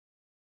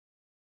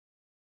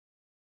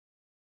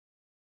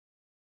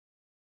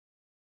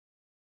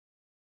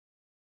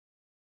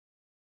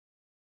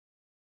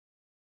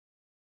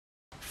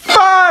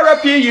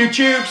up your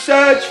YouTube,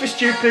 search for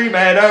Stukeley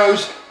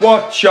Meadows,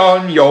 watch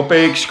on your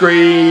big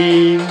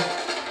screen.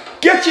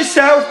 Get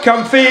yourself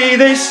comfy,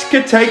 this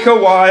could take a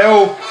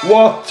while,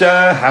 what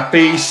a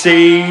happy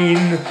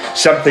scene.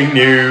 Something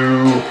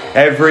new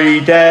every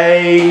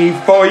day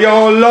for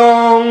your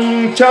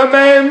long-term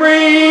memory.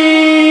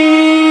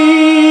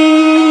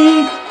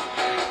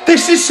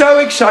 This is so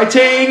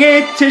exciting,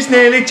 it is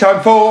nearly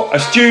time for a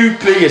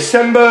Stukeley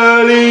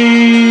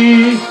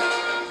assembly.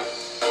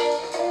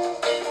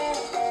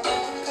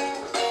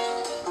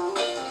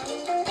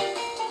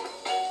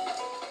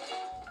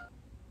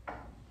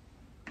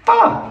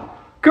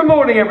 Good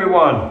morning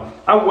everyone,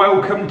 and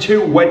welcome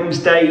to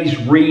Wednesday's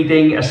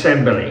reading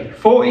assembly.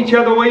 For each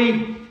other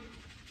we,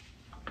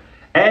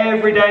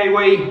 every day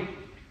we,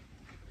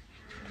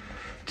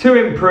 to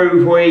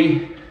improve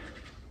we,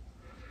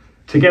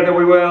 together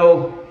we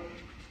will.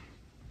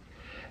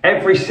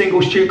 Every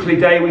single Stukeley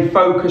day we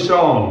focus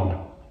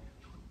on.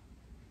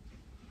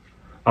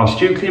 Our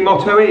Stukeley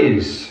motto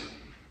is,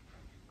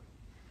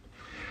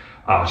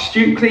 our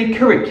Stukeley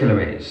curriculum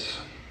is,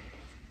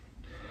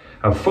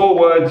 and 4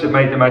 words that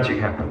make the magic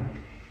happen.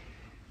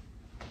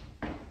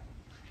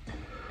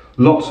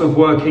 Lots of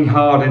working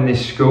hard in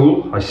this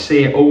school, I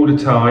see it all the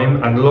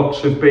time, and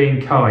lots of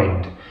being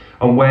kind.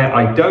 And where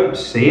I don't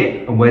see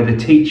it, and where the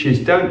teachers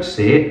don't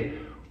see it,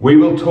 we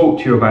will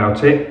talk to you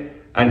about it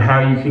and how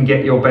you can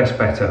get your best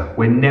better.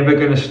 We're never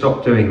going to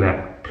stop doing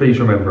that, please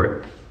remember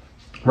it.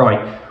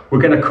 Right,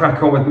 we're going to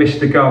crack on with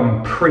Mr.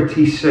 Gum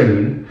pretty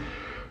soon,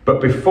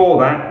 but before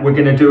that we're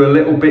going to do a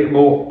little bit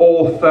more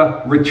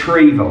author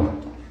retrieval.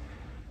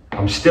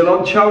 I'm still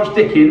on Charles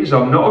Dickens,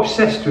 I'm not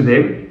obsessed with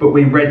him, but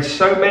we read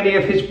so many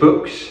of his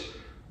books,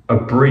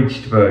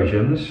 abridged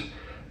versions,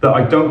 that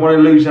I don't want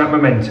to lose that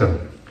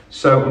momentum.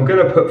 So I'm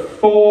going to put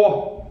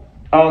 4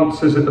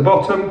 answers at the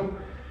bottom.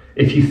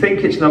 If you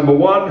think it's number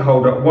 1,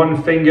 hold up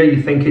 1 finger.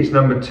 You think it's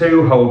number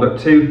 2, hold up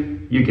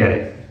 2. You get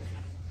it.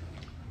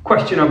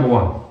 Question number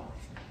 1.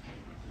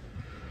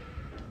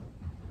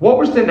 What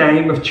was the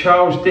name of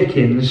Charles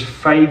Dickens'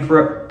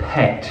 favourite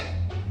pet?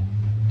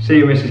 See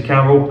you, Mrs.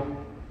 Campbell.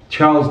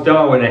 Charles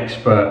Darwin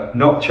expert,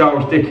 not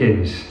Charles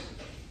Dickens.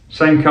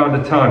 Same kind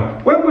of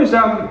time. When was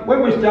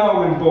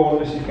Darwin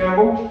born, Mrs.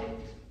 Campbell?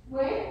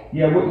 Where?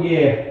 Yeah, what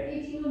year?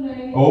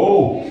 1809.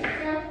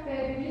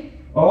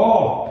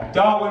 Oh,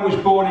 Darwin was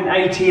born in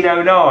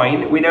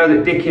 1809. We know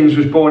that Dickens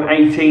was born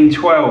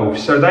 1812,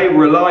 so they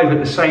were alive at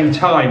the same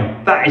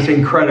time. That is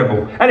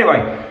incredible.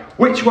 Anyway,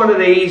 which one of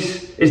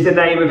these is the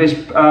name of his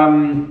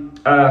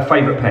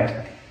favourite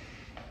pet?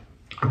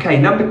 Okay,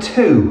 number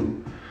 2.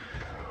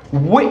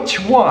 Which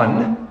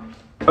one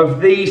of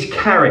these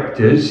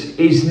characters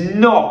is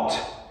not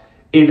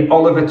in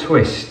Oliver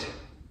Twist?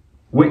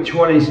 Which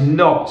one is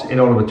not in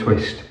Oliver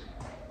Twist?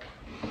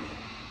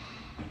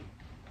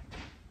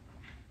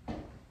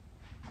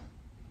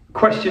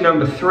 Question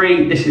number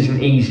 3, this is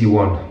an easy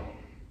one.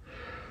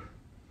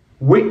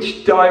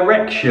 Which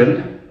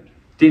direction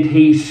did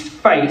he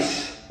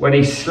face when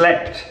he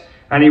slept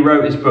and he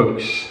wrote his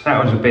books?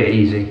 That was a bit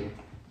easy.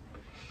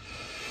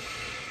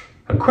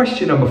 And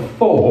question number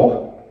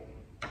 4,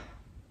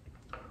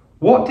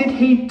 what did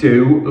he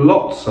do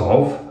lots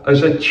of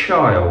as a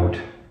child?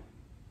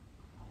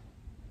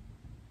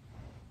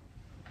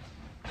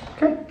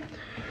 Okay.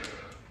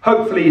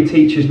 Hopefully your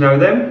teachers know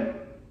them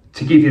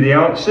to give you the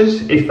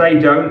answers. If they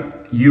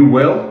don't, you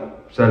will.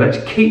 So let's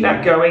keep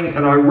that going,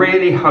 and I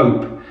really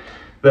hope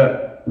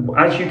that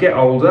as you get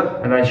older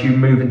and as you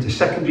move into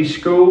secondary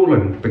school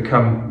and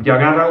become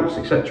young adults,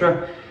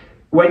 etc.,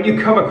 when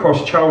you come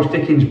across Charles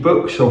Dickens'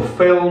 books or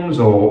films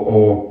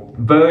or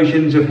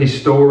versions of his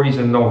stories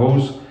and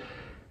novels,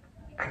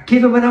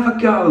 give them another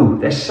go.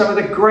 They're some of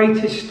the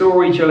greatest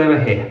stories you'll ever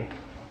hear.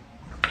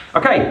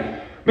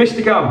 Okay,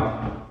 Mr.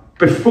 Gum,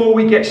 before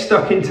we get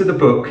stuck into the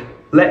book,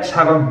 let's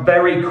have a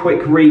very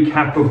quick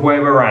recap of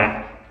where we're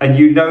at. And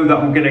you know that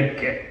I'm going to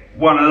get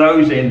one of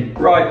those in.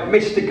 Right,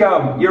 Mr.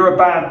 Gum, you're a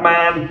bad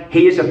man.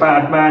 He is a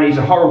bad man. He's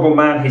a horrible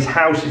man. His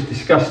house is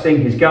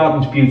disgusting. His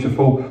garden's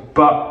beautiful.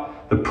 But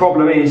the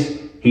problem is,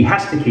 he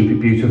has to keep it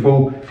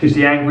beautiful because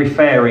the angry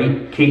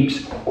fairy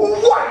keeps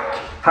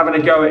having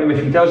a go at him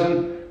if he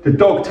doesn't. The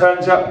dog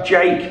turns up,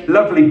 Jake,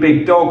 lovely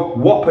big dog,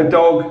 whopper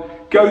dog,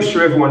 goes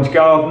through everyone's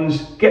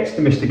gardens, gets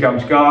to Mr.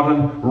 Gum's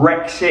garden,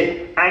 wrecks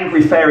it,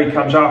 angry fairy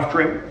comes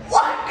after him,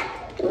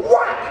 whack,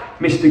 whack.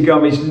 Mr.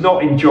 Gum is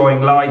not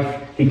enjoying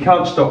life, he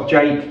can't stop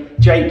Jake,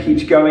 Jake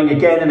keeps going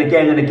again and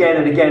again and again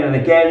and again and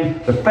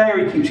again, the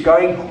fairy keeps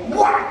going,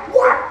 whack,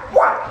 whack,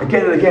 whack,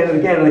 again and again and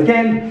again and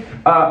again.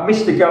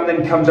 Mr. Gum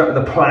then comes up with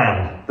a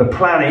plan. The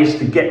plan is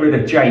to get rid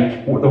of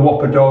Jake, the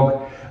whopper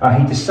dog.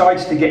 He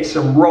decides to get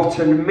some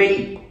rotten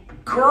meat.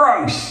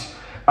 Gross!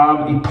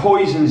 He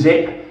poisons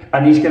it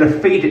and he's going to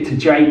feed it to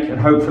Jake and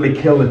hopefully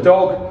kill the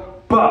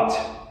dog. But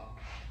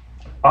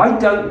I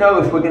don't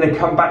know if we're going to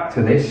come back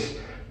to this.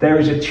 There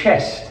is a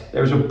chest,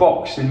 there is a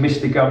box in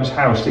Mr. Gum's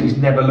house that he's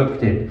never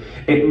looked in.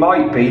 It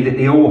might be that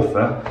the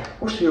author,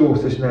 what's the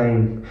author's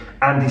name?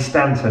 Andy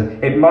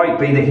Stanton. It might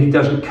be that he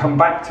doesn't come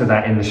back to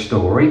that in the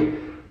story.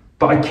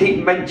 but I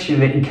keep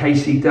mentioning it in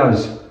case he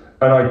does,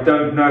 and I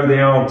don't know the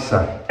answer.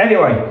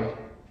 Anyway,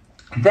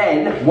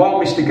 then, while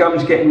Mr.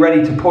 Gum's getting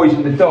ready to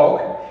poison the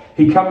dog,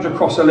 he comes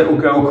across a little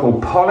girl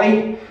called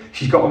Polly.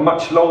 She's got a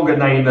much longer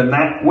name than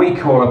that. We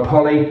call her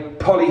Polly.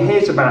 Polly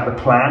hears about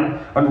the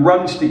plan and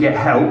runs to get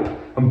help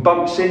and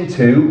bumps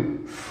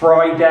into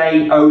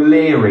Friday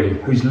O'Leary,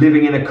 who's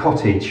living in a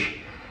cottage.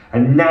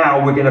 And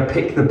now we're going to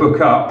pick the book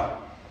up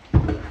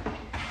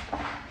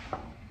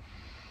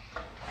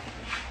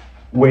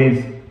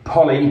with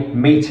Polly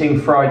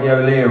meeting Friday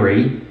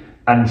O'Leary,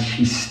 and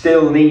she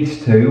still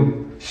needs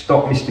to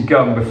stop Mr.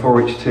 Gum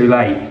before it's too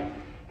late.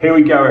 Here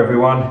we go,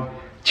 everyone.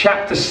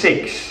 Chapter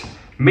 6,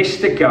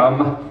 Mr.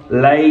 Gum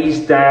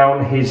lays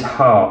down his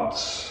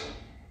hearts.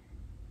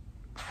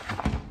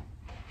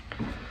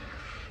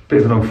 Bit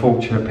of an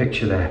unfortunate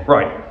picture there.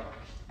 Right.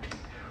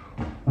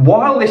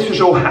 While this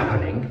was all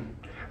happening,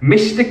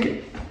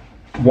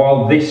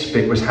 while this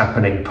bit was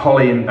happening,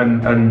 Polly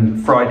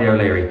and Friday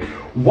O'Leary,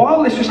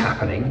 while this was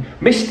happening,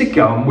 Mr.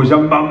 Gum was a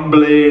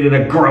mumbling and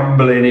a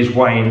grumbling his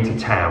way into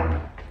town.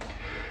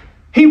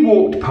 He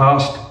walked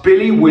past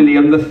Billy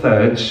William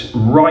III's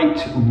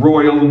Right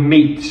Royal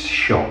Meats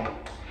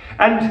shop,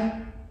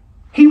 and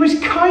he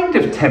was kind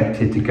of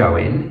tempted to go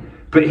in,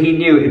 but he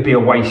knew it'd be a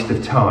waste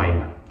of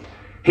time.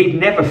 He'd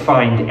never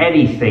find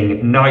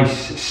anything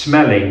nice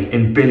smelling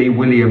in Billy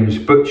William's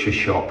butcher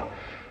shop.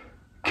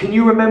 Can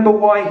you remember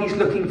why he's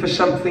looking for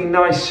something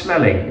nice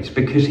smelling? It's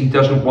because he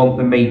doesn't want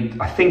the meat.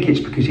 I think it's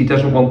because he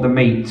doesn't want the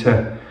meat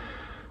to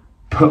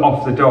put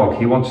off the dog.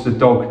 He wants the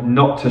dog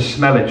not to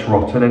smell it's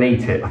rotten and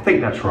eat it. I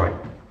think that's right.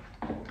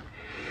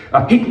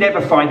 He'd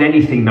never find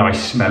anything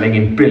nice smelling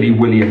in Billy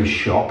William's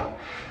shop.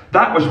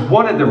 That was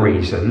one of the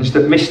reasons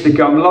that Mr.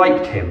 Gum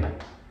liked him,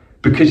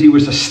 because he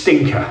was a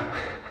stinker.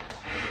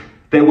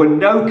 There were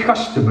no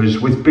customers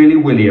with Billy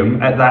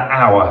William at that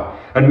hour,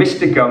 and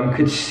Mr. Gum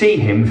could see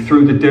him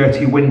through the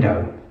dirty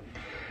window.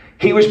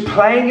 He was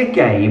playing a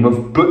game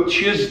of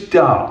butcher's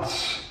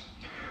darts,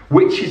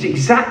 which is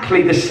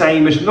exactly the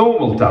same as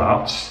normal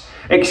darts,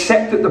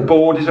 except that the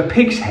board is a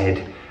pig's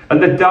head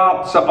and the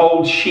darts are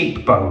old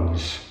sheep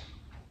bones.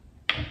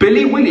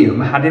 Billy William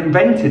had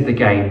invented the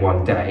game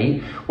one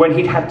day when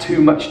he'd had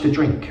too much to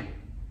drink.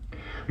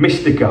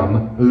 Mr.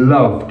 Gum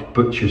loved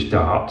butcher's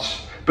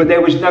darts, but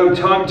there was no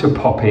time to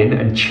pop in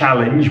and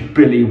challenge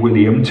Billy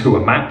William to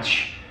a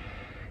match.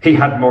 He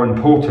had more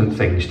important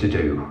things to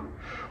do,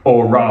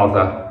 or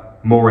rather,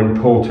 more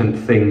important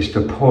things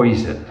to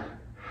poison,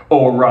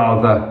 or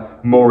rather,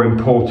 more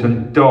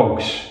important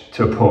dogs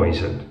to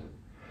poison.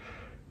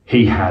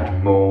 He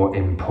had more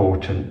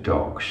important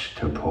dogs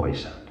to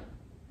poison.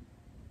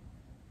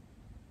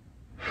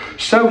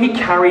 So he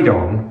carried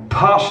on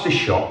past the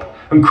shop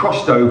and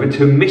crossed over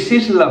to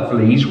Mrs.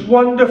 Lovely's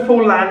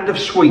wonderful Land of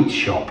Sweets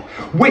shop,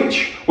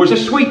 which was a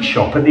sweet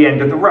shop at the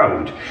end of the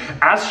road.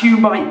 As you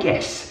might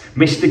guess,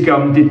 Mr.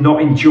 Gum did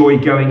not enjoy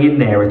going in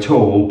there at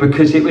all,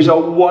 because it was a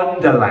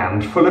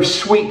wonderland full of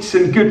sweets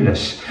and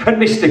goodness, and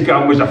Mr.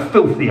 Gum was a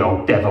filthy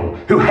old devil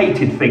who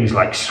hated things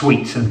like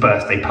sweets and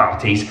birthday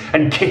parties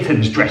and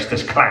kittens dressed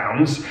as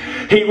clowns.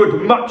 He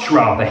would much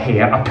rather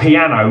hear a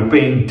piano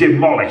being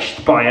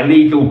demolished by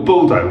illegal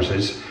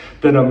bulldozers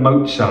than a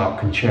Mozart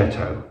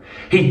concerto.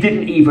 He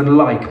didn't even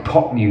like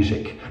pop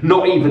music,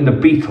 not even the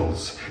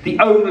Beatles. The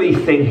only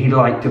thing he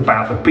liked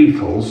about the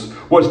Beatles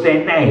was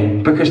their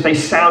name, because they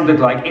sounded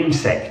like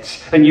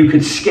insects and you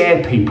could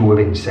scare people with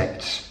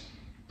insects.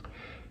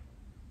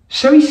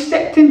 So he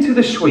stepped into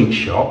the sweet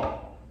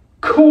shop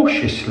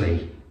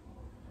cautiously.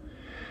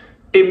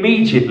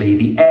 Immediately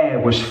the air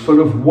was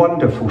full of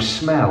wonderful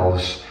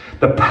smells.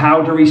 The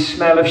powdery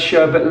smell of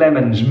sherbet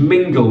lemons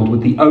mingled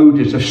with the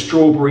odours of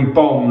strawberry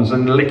bombs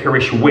and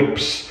licorice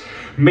whips.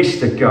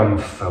 Mr. Gum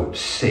felt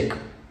sick.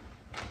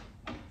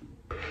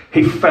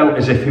 He felt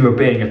as if he were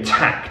being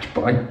attacked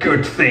by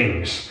good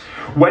things.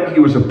 When he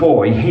was a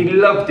boy, he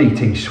loved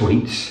eating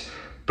sweets,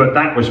 but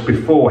that was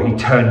before he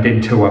turned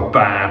into a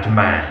bad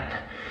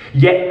man.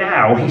 Yet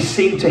now he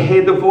seemed to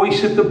hear the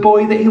voice of the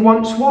boy that he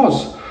once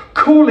was,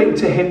 calling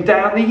to him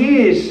down the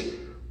years.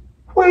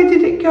 Where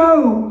did it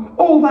go?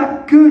 All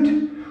that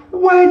good.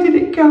 Where did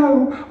it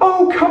go?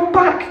 Oh, come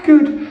back,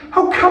 good.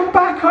 Oh, come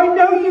back. I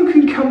know you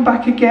can come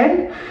back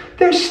again.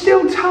 There's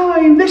still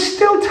time. There's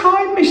still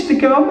time, Mr.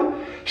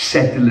 Gum,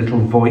 said the little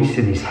voice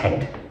in his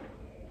head.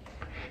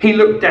 He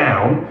looked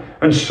down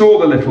and saw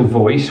the little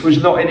voice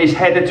was not in his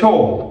head at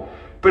all,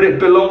 but it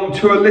belonged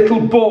to a little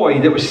boy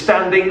that was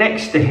standing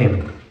next to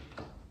him.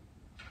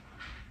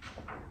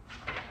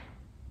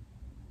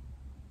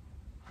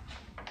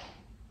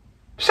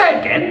 Say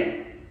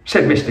again,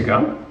 said Mr.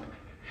 Gum.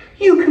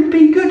 You can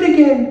be good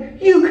again.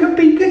 You can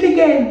be good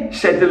again,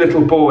 said the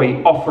little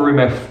boy,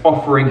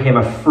 offering him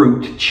a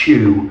fruit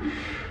chew.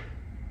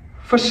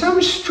 For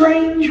some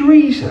strange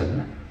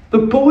reason, the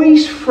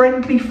boy's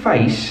friendly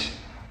face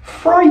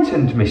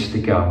frightened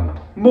Mr. Gum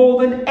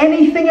more than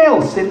anything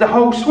else in the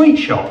whole sweet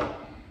shop.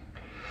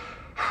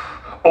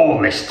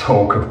 All this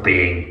talk of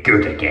being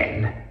good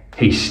again,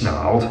 he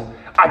snarled.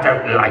 I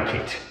don't like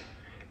it.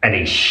 And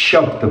he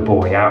shoved the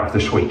boy out of the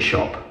sweet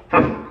shop.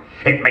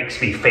 It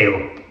makes me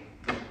feel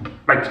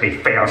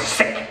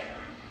sick.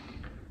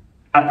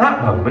 At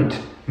that moment,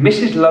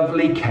 Mrs.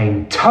 Lovely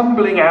came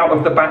tumbling out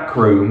of the back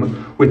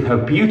room with her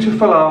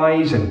beautiful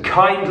eyes and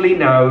kindly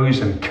nose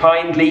and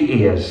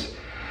kindly ears.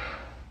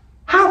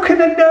 How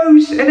can a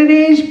nose and an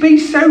ears be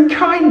so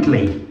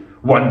kindly?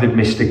 Wondered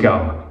Mr.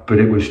 Gum, but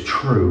it was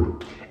true.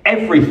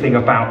 Everything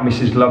about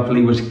Mrs.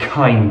 Lovely was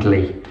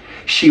kindly.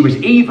 She was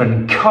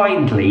even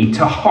kindly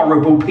to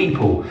horrible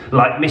people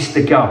like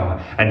Mr.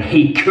 Gum, and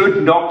he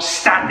could not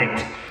stand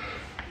it.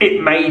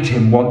 It made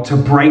him want to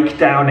break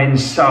down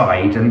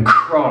inside and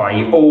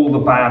cry all the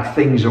bad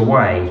things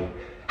away.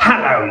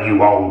 Hello,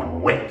 you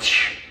old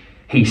witch,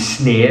 he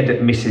sneered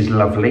at Mrs.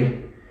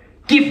 Lovely.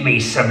 Give me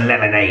some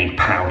lemonade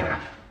powder.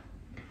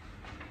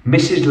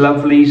 Mrs.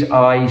 Lovely's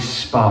eyes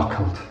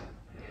sparkled.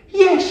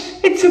 Yes,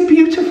 it's a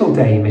beautiful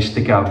day,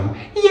 Mr. Gum.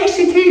 Yes,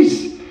 it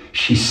is.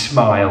 She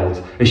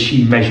smiled as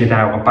she measured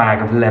out a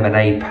bag of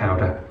lemonade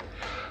powder.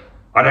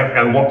 I don't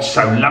know what's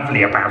so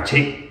lovely about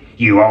it,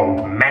 you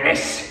old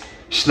menace,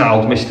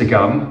 snarled Mr.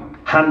 Gum,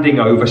 handing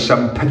over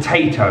some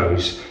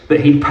potatoes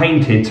that he'd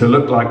painted to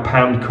look like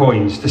pound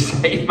coins to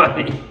save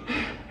money.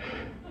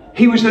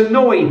 He was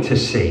annoyed to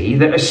see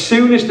that as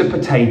soon as the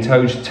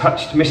potatoes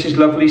touched Mrs.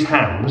 Lovely's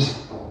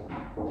hands,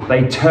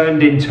 they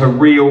turned into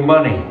real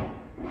money.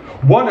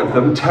 One of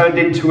them turned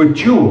into a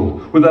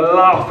jewel with a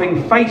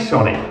laughing face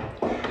on it.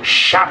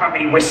 Shabba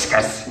me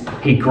whiskers,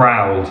 he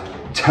growled,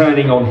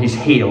 turning on his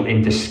heel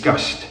in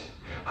disgust.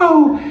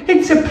 Oh,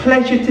 it's a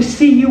pleasure to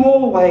see you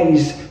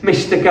always,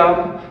 Mr.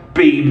 Gum,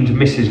 beamed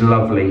Mrs.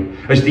 Lovely,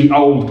 as the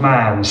old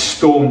man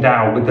stormed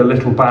out with the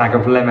little bag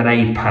of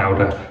lemonade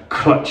powder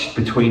clutched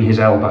between his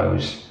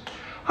elbows.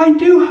 I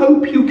do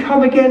hope you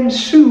come again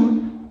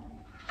soon.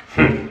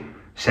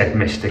 Said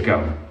Mr.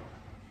 Gum.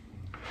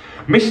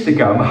 Mr.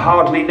 Gum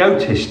hardly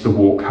noticed the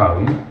walk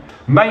home,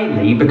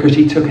 mainly because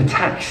he took a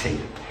taxi.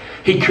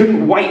 He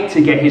couldn't wait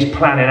to get his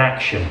plan in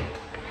action.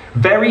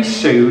 Very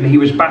soon he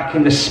was back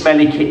in the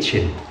smelly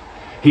kitchen.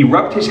 He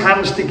rubbed his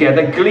hands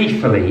together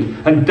gleefully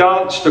and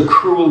danced a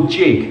cruel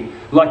jig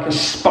like a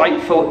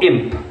spiteful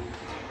imp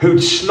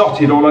who'd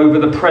snotted all over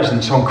the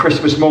presents on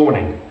Christmas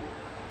morning.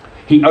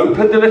 He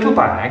opened the little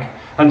bag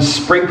and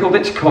sprinkled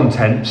its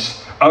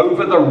contents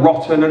over the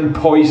rotten and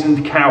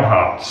poisoned cow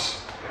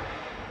hearts.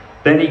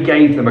 Then he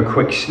gave them a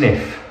quick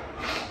sniff.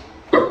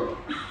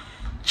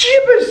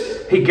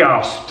 Jibbers, he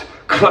gasped,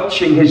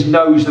 clutching his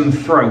nose and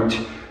throat.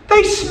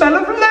 They smell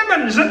of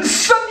lemons and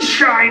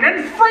sunshine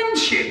and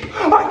friendship.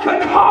 I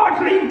can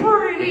hardly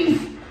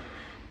breathe.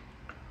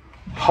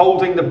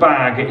 Holding the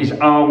bag at his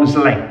arm's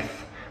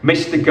length,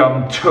 Mr.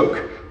 Gum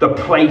took the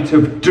plate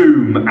of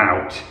doom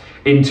out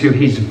into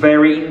his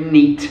very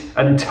neat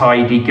and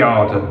tidy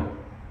garden.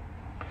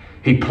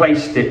 He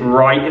placed it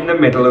right in the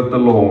middle of the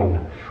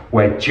lawn,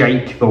 where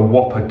Jake the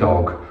Whopper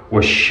dog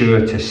was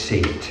sure to see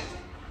it.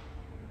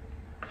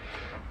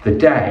 The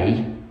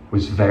day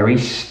was very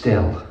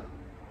still.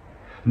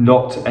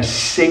 Not a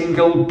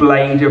single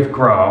blade of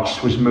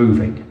grass was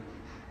moving.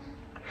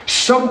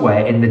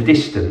 Somewhere in the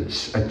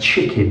distance, a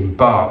chicken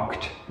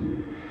barked.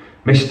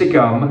 Mr.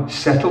 Gum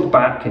settled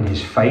back in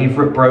his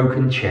favourite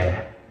broken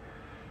chair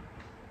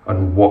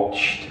and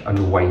watched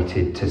and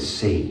waited to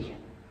see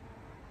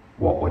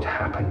what would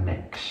happen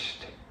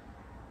next.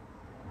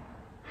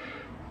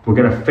 We're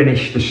going to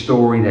finish the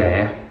story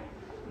there.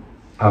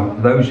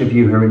 Those of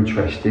you who are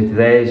interested,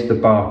 there's the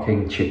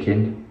barking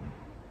chicken.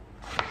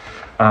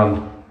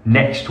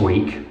 Next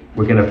week,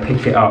 we're going to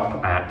pick it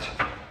up at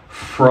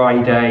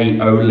Friday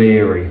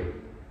O'Leary.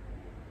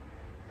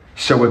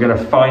 So we're going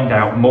to find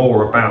out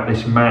more about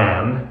this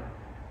man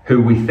who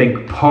we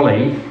think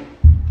Polly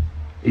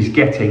is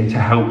getting to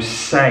help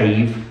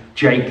save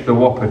Jake the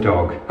Whopper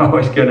dog. Oh,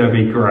 it's going to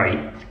be great.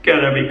 It's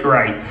going to be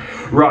great.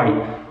 Right,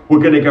 we're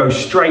going to go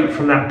straight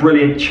from that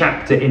brilliant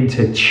chapter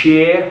into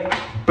cheer,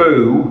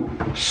 boo,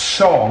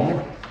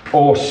 song,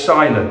 or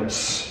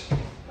silence.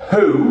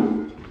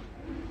 Who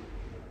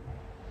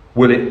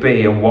will it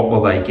be and what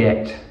will they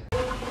get?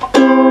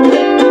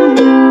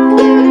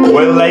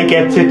 Will they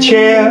get to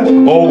cheer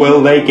or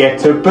will they get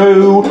to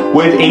boo?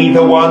 With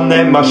either one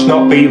there must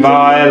not be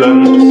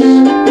violence.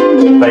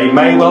 They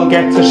may well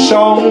get a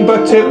song,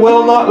 but it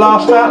will not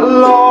last that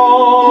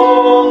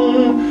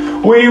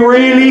long. We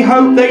really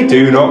hope they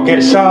do not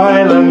get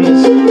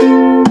silence.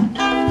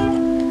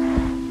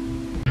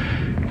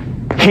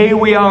 Here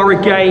we are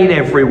again,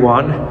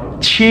 everyone.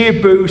 Cheer,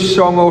 boo,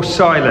 song or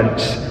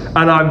silence.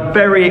 And I'm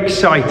very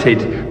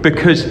excited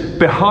because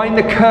behind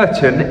the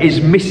curtain is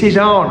Mrs.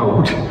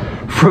 Arnold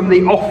from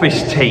the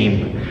Office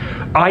team.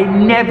 I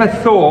never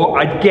thought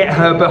I'd get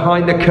her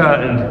behind the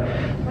curtain.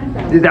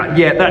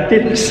 That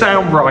didn't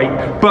sound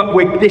right, but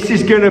this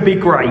is going to be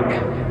great.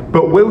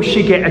 But will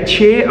she get a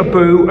cheer, a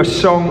boo, a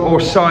song or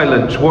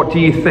silence? What do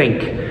you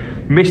think?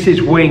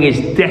 Mrs. Wing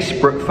is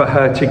desperate for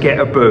her to get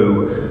a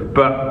boo,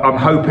 but I'm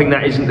hoping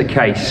that isn't the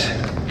case.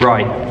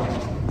 Right,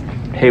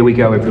 here we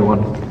go,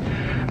 everyone.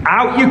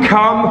 Out you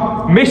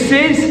come,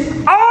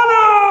 Mrs.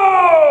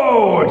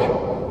 Arnold!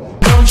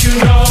 Don't you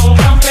know,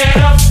 pump it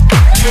up,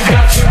 you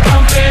got to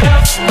pump it up.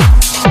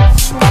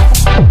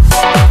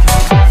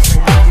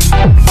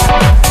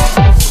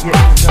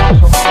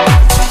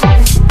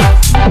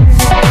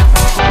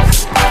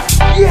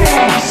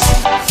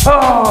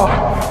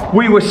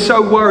 we were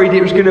so worried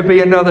it was going to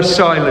be another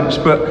silence,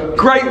 but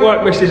great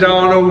work, Mrs.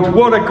 Arnold.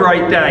 What a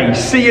great day.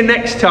 See you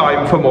next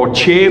time for more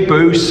cheer,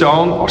 boo,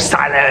 song, or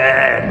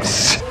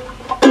silence.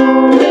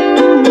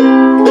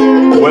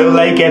 Will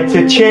they get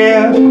to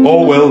cheer,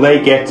 or will they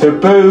get to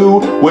boo?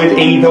 With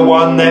either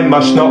one there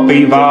must not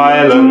be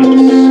violence.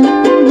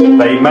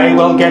 They may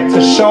well get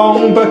to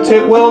song, but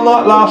it will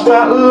not last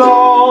that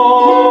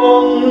long.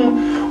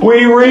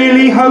 We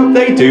really hope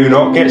they do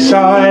not get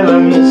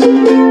silence.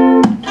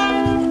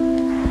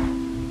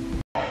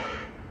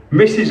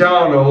 Mrs.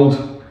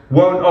 Arnold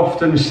won't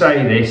often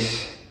say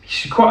this.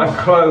 She's quite a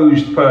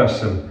closed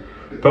person,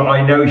 but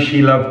I know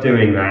she loved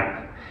doing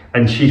that.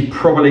 And she's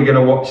probably going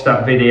to watch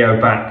that video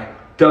back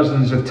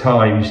dozens of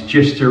times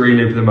just to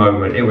relive the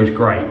moment. It was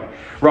great.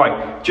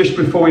 Right, just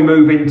before we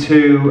move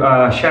into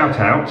shout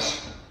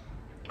outs,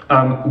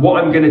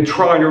 what I'm going to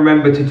try and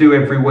remember to do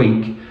every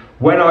week,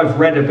 when I've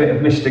read a bit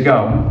of Mr.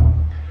 Gum,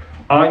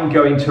 I'm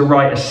going to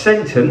write a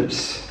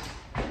sentence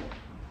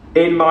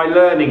in my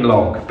learning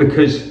log,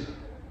 because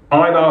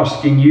I'm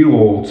asking you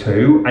all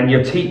to, and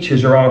your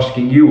teachers are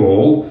asking you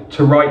all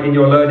to write in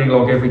your learning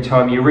log every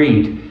time you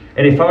read.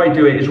 And if I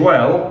do it as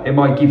well, it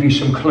might give you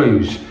some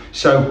clues.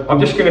 So I'm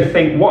just going to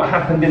think, what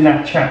happened in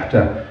that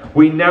chapter?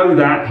 We know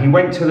that he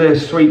went to the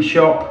sweet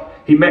shop,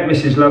 he met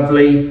Mrs.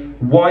 Lovely.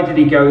 Why did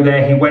he go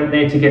there? He went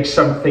there to get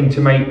something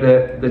to make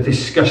the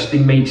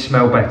disgusting meat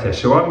smell better.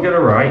 So I'm going to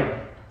write,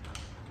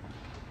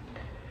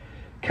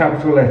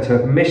 capital letter,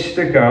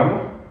 Mr.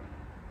 Gum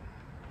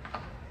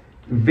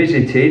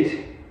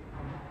visited,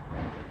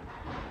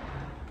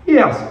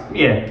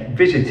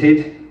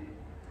 visited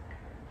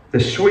the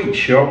sweet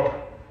shop.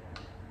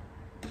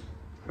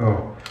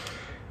 Oh,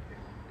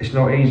 it's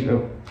not easy.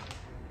 Oh,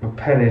 my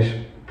pen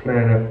is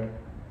playing up.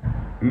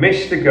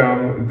 Mr.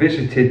 Gum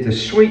visited the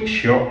sweet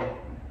shop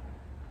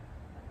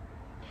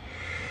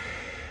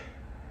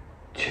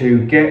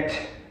to get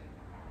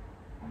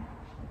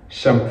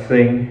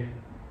something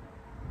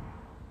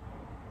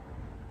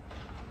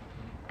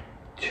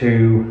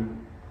to...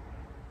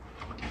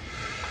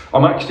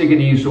 I'm actually going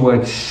to use the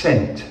word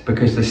scent,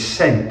 because the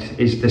scent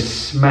is the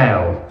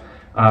smell.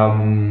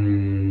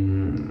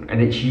 And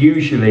it's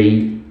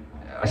usually,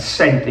 a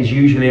scent is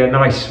usually a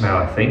nice smell,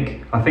 I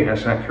think. I think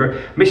that's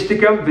accurate. Mr.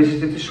 Gum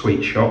visited the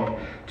sweet shop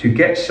to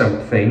get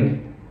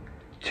something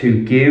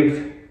to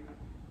give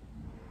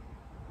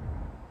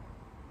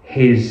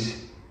his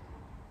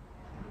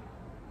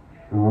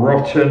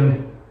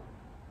rotten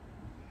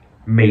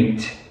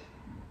meat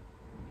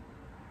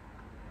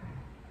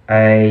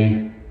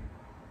a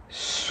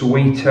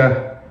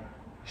sweeter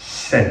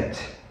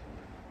scent.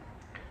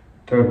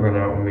 Don't run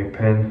out on me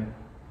pen.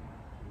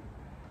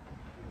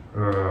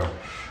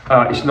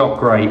 It's not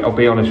great, I'll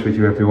be honest with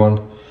you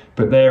everyone,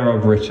 but there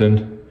I've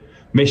written,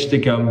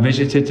 Mr. Gum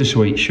visited the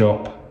sweet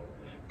shop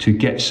to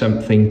get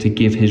something to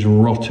give his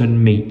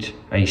rotten meat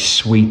a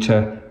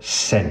sweeter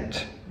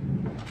scent.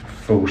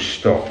 Full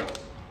stop.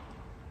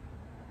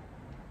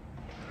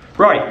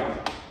 Right,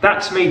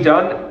 that's me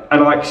done,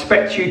 and I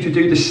expect you to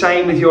do the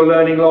same with your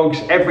learning logs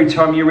every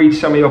time you read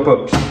some of your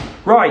books.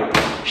 Right,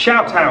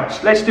 shout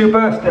outs, let's do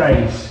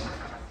birthdays.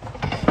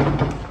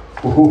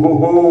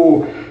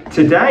 Ooh,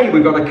 today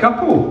we've got a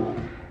couple.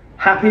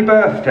 Happy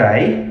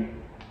birthday,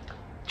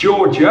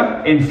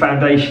 Georgia in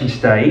foundation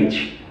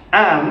stage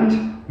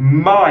and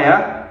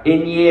Maya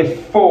in year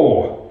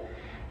 4.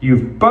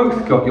 You've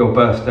both got your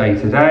birthday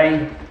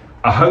today.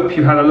 I hope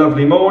you had a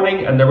lovely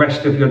morning and the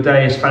rest of your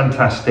day is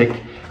fantastic.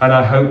 And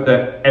I hope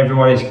that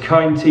everyone is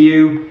kind to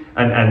you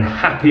and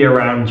happy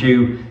around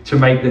you to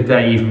make the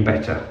day even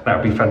better. That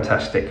would be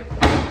fantastic.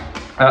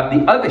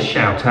 The other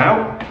shout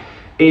out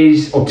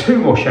is, or two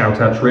more shout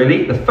outs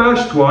really. The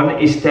first one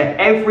is to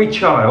every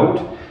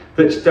child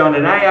that's done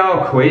an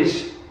AR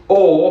quiz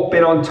or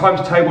been on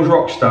Times Tables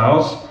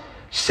Rockstars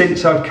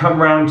since I've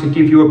come round to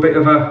give you a bit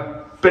of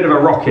a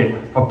rocket.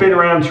 I've been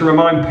around to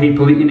remind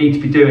people that you need to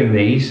be doing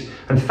these,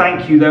 and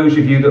thank you those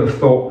of you that have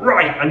thought,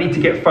 right, I need to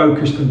get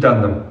focused and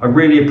done them. I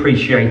really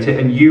appreciate it,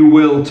 and you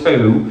will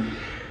too.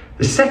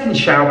 The second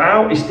shout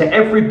out is to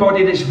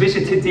everybody that's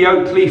visited the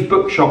Oakleaf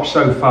bookshop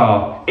so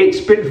far.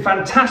 It's been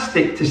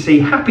fantastic to see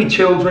happy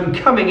children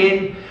coming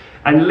in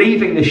and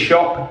leaving the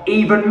shop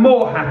even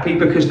more happy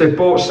because they've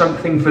bought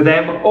something for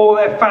them or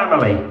their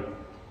family.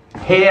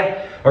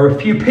 Here are a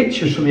few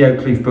pictures from the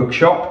Oakleaf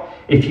bookshop.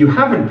 If you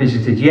haven't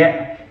visited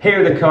yet,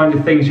 here are the kind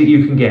of things that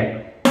you can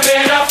get. Pump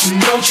it up,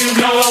 don't you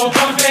know,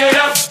 pump it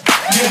up.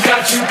 You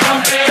got to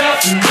pump it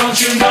up, don't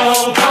you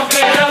know, pump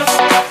it up.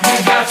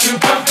 You got to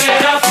pump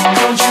it up,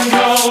 don't you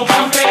know,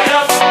 pump it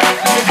up.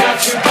 You got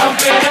to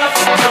pump it up,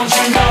 don't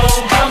you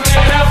know, pump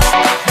it up.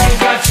 You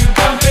got to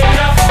pump it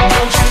up,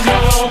 don't you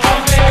know,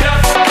 pump it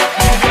up.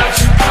 You got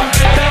to pump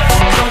it up,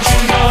 don't you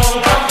know,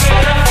 pump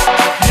it up.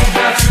 You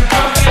got to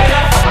pump it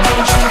up,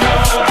 don't you know,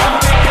 pump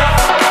it up. You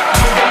got to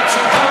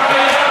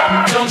pump it up,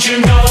 don't you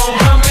know,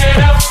 pump it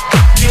up.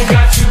 You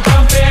got to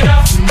pump it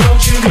up,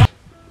 don't you know.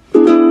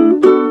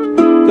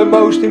 The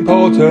most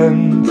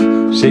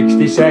important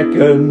 60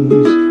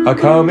 seconds are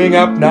coming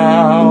up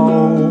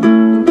now.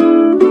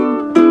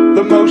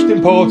 The most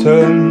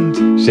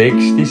important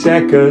 60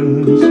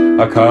 seconds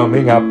are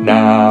coming up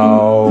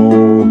now.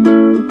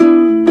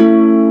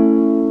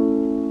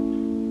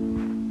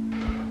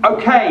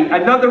 Okay,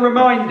 another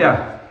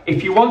reminder.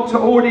 If you want to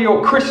order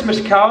your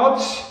Christmas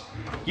cards,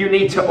 you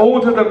need to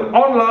order them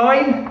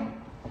online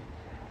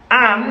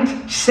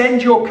and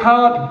send your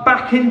card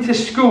back into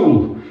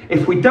school.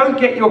 If we don't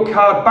get your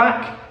card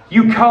back,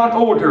 you can't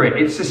order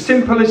it. It's as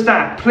simple as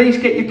that. Please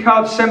get your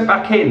card sent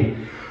back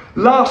in.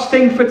 Last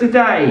thing for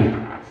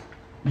today.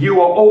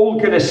 You are all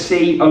going to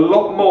see a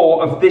lot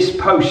more of this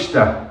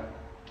poster.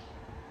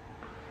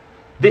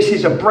 This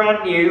is a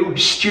brand new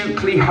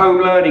Stukeley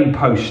home learning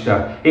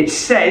poster. It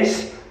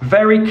says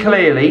very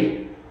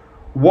clearly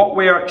what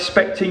we are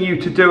expecting you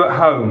to do at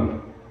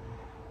home.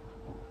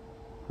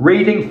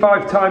 Reading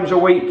 5 times a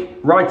week,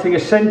 writing a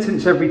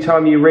sentence every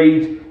time you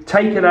read,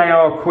 take an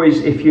AR quiz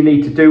if you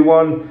need to do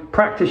one,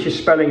 practice your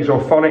spellings or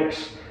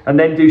phonics, and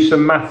then do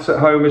some maths at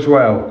home as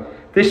well.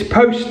 This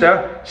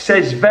poster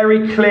says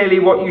very clearly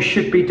what you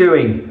should be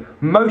doing.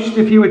 Most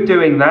of you are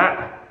doing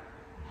that,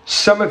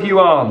 some of you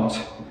aren't.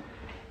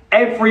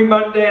 Every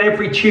Monday and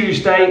every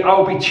Tuesday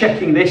I'll be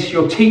checking this,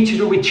 your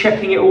teachers will be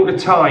checking it all the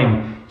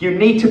time. You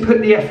need to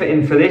put the effort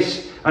in for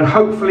this, and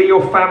hopefully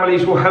your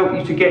families will help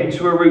you to get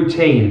into a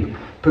routine,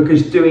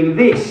 because doing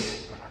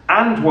this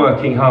and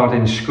working hard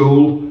in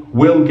school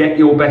will get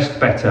your best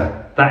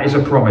better. That is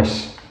a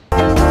promise.